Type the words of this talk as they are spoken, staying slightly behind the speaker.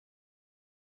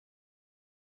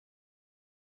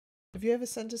Have you ever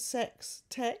sent a sex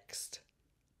text?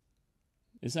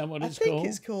 Is that what it's called? I called? think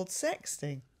it's called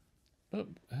sexting. But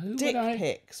who dick would I...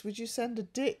 pics. Would you send a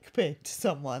dick pic to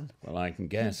someone? Well, I can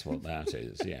guess what that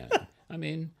is, yeah. I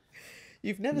mean...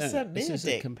 You've never sent me a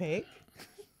dick pic.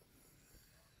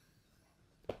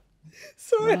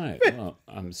 Sorry. Right, well,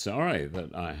 I'm sorry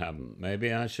that I haven't.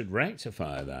 Maybe I should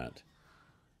rectify that.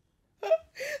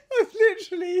 I've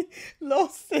literally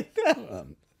lost it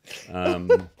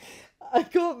now. I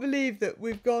can't believe that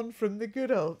we've gone from the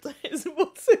good old days.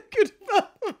 What's so good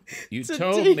about them? You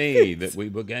told me that we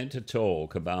were going to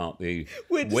talk about the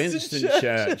Winston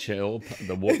Churchill,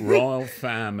 the royal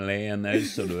family and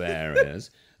those sort of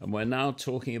areas, and we're now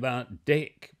talking about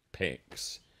dick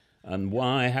pics. And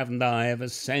why haven't I ever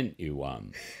sent you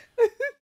one?